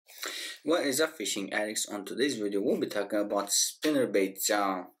What is up, fishing addicts? On today's video we'll be talking about spinnerbaits.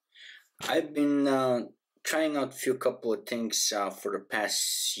 I've been trying out a couple of things for the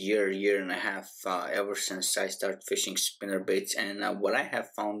past year and a half, ever since I started fishing spinnerbaits, and what I have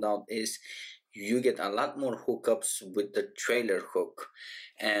found out is you get a lot more hookups with the trailer hook.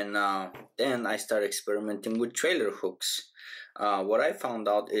 And then I started experimenting with trailer hooks. What I found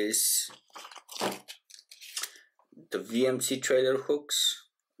out is the VMC trailer hooks,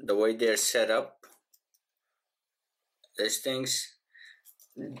 the way they're set up, these things,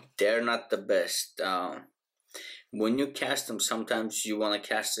 they're not the best. When you cast them, sometimes you want to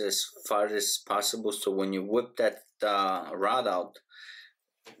cast it as far as possible, so when you whip that rod out,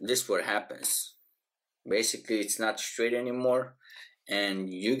 this is what happens. Basically, it's not straight anymore, and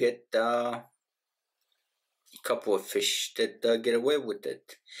you get a couple of fish that get away with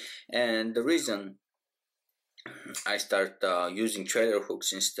it. And the reason I start using trailer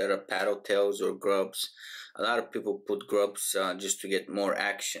hooks instead of paddle tails or grubs. A lot of people put grubs just to get more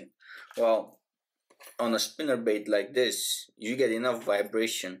action. Well, on a spinnerbait like this, you get enough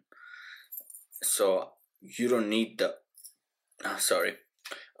vibration, so you don't need the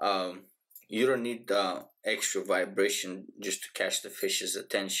you don't need the extra vibration just to catch the fish's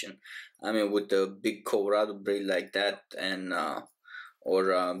attention. I mean, with the big Colorado braid like that, and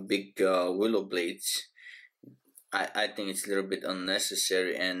or big willow blades, I think it's a little bit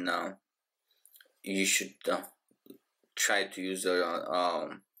unnecessary, and you should try to use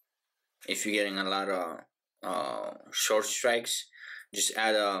if you're getting a lot of short strikes, just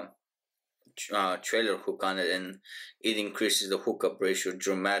add a trailer hook on it, and it increases the hookup ratio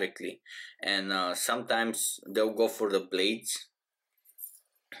dramatically. And sometimes they'll go for the blades.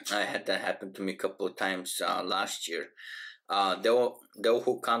 I had that happen to me a couple of times last year. They'll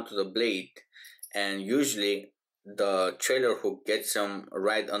hook onto the blade, and usually the trailer hook gets them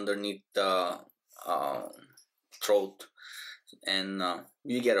right underneath the throat, and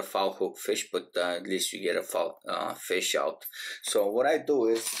you get a foul hook fish, but at least you get a foul fish out. So what I do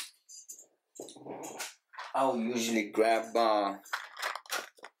is I'll usually grab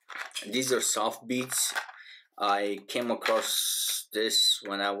these are soft beads. I came across this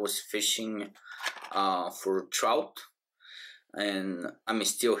when I was fishing for trout, and I mean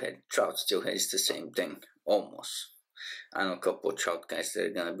steelhead. Trout, steelhead is the same thing, almost. I know a couple of trout guys that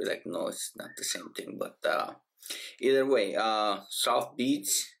are gonna be like, no, it's not the same thing, but either way, soft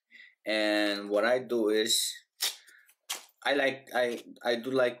beads. And what I do is I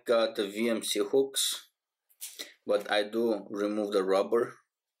do like the VMC hooks, but I do remove the rubber.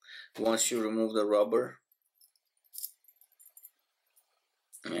 Once you remove the rubber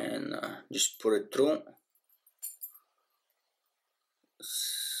and just put it through,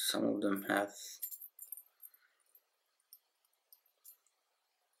 some of them have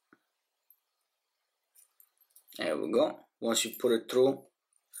there we go. Once you put it through,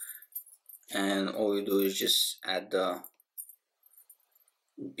 and all you do is just add the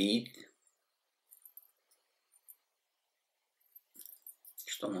bead.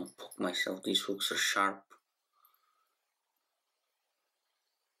 Just don't want to poke myself, these hooks are sharp.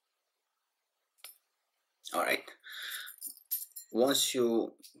 Alright, once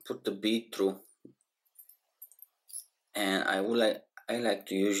you put the bead through, and I like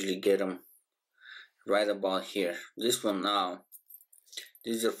to usually get them right about here. This one now,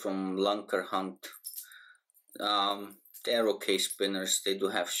 these are from Lunker Hunt. They're okay spinners. They do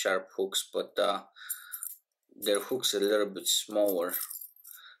have sharp hooks, but their hooks are a little bit smaller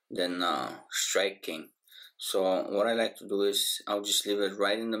than Strike King. So what I like to do is I'll just leave it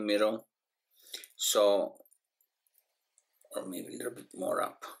right in the middle, so, or maybe a little bit more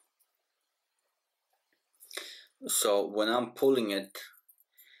up. So when I'm pulling it,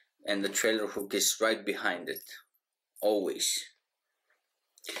 and the trailer hook is right behind it, always.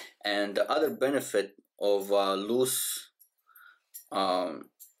 And the other benefit of loose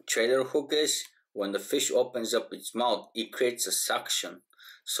trailer hook is when the fish opens up its mouth, it creates a suction,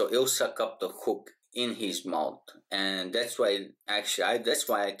 so it'll suck up the hook in his mouth, and that's why actually that's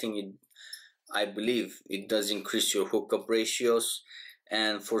why I think I believe it does increase your hookup ratios.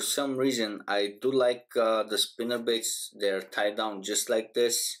 And for some reason I do like the spinnerbaits. They're tied down just like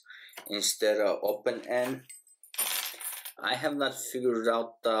this instead of open end. I have not figured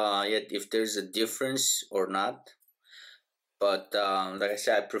out yet if there's a difference or not, but like I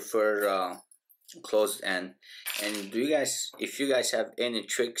said, I prefer closed end. And if you guys have any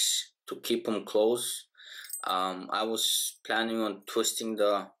tricks to keep them closed, I was planning on twisting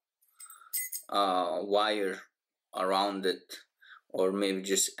the wire around it, or maybe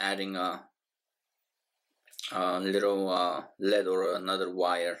just adding a little lead or another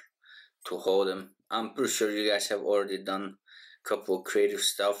wire to hold them. I'm pretty sure you guys have already done a couple of creative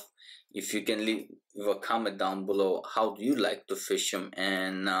stuff. If you can leave a comment down below, how do you like to fish them,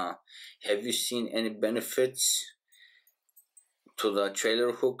 and have you seen any benefits to the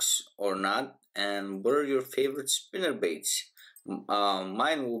trailer hooks or not? And what are your favorite spinner baits?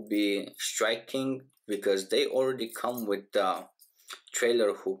 Mine will be Striking, because they already come with the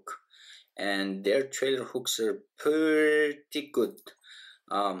trailer hook, and their trailer hooks are pretty good.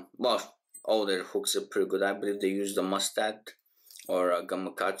 Well, all their hooks are pretty good. I believe they use the Mustad or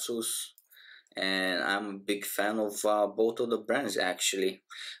Gamakatsu's, and I'm a big fan of both of the brands actually.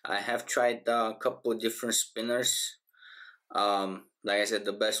 I have tried a couple of different spinners. Like I said,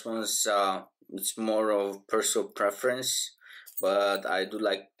 the best ones, it's more of personal preference, but I do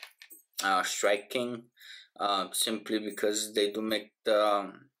like Striking, simply because they do make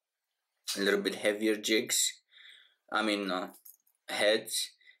a little bit heavier jigs. I mean,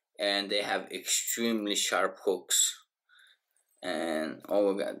 heads, and they have extremely sharp hooks. And all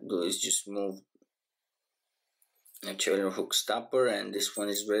we gotta do is just move a trailer hook stopper, and this one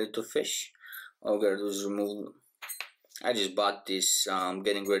is ready to fish. All we gotta do is remove. I just bought this. I'm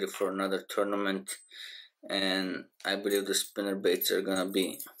getting ready for another tournament, and I believe the spinner baits are gonna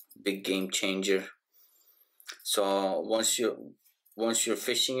be a big game changer. So once you're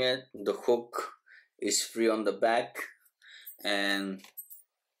fishing it, the hook is free on the back, and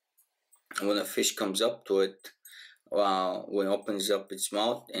when a fish comes up to it, when it opens up its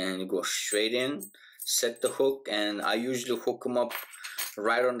mouth and you go straight in, set the hook, and I usually hook them up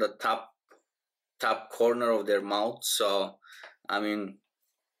right on the top corner of their mouth. So I mean,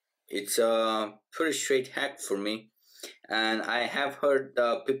 it's a pretty straight hack for me. And I have heard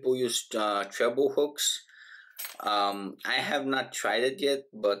people use treble hooks. I have not tried it yet,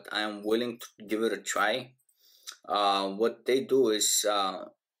 but I am willing to give it a try. What they do is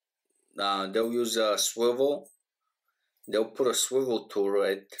they'll use a swivel. They'll put a swivel to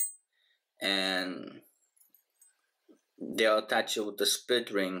it, and they'll attach it with the split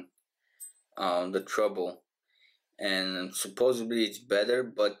ring, the treble, and supposedly it's better.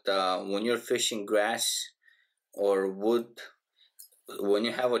 But when you're fishing grass or wood, when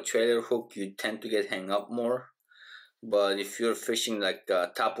you have a trailer hook, you tend to get hang up more. But if you're fishing like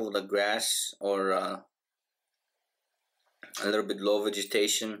top of the grass or a little bit low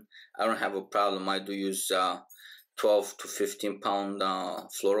vegetation, I don't have a problem. I do use 12 to 15 pound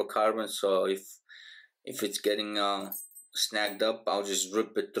fluorocarbon, so if it's getting snagged up, I'll just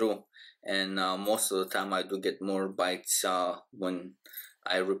rip it through, and most of the time I do get more bites when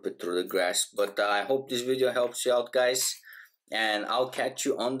I rip it through the grass. But I hope this video helps you out, guys, and I'll catch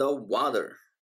you on the water.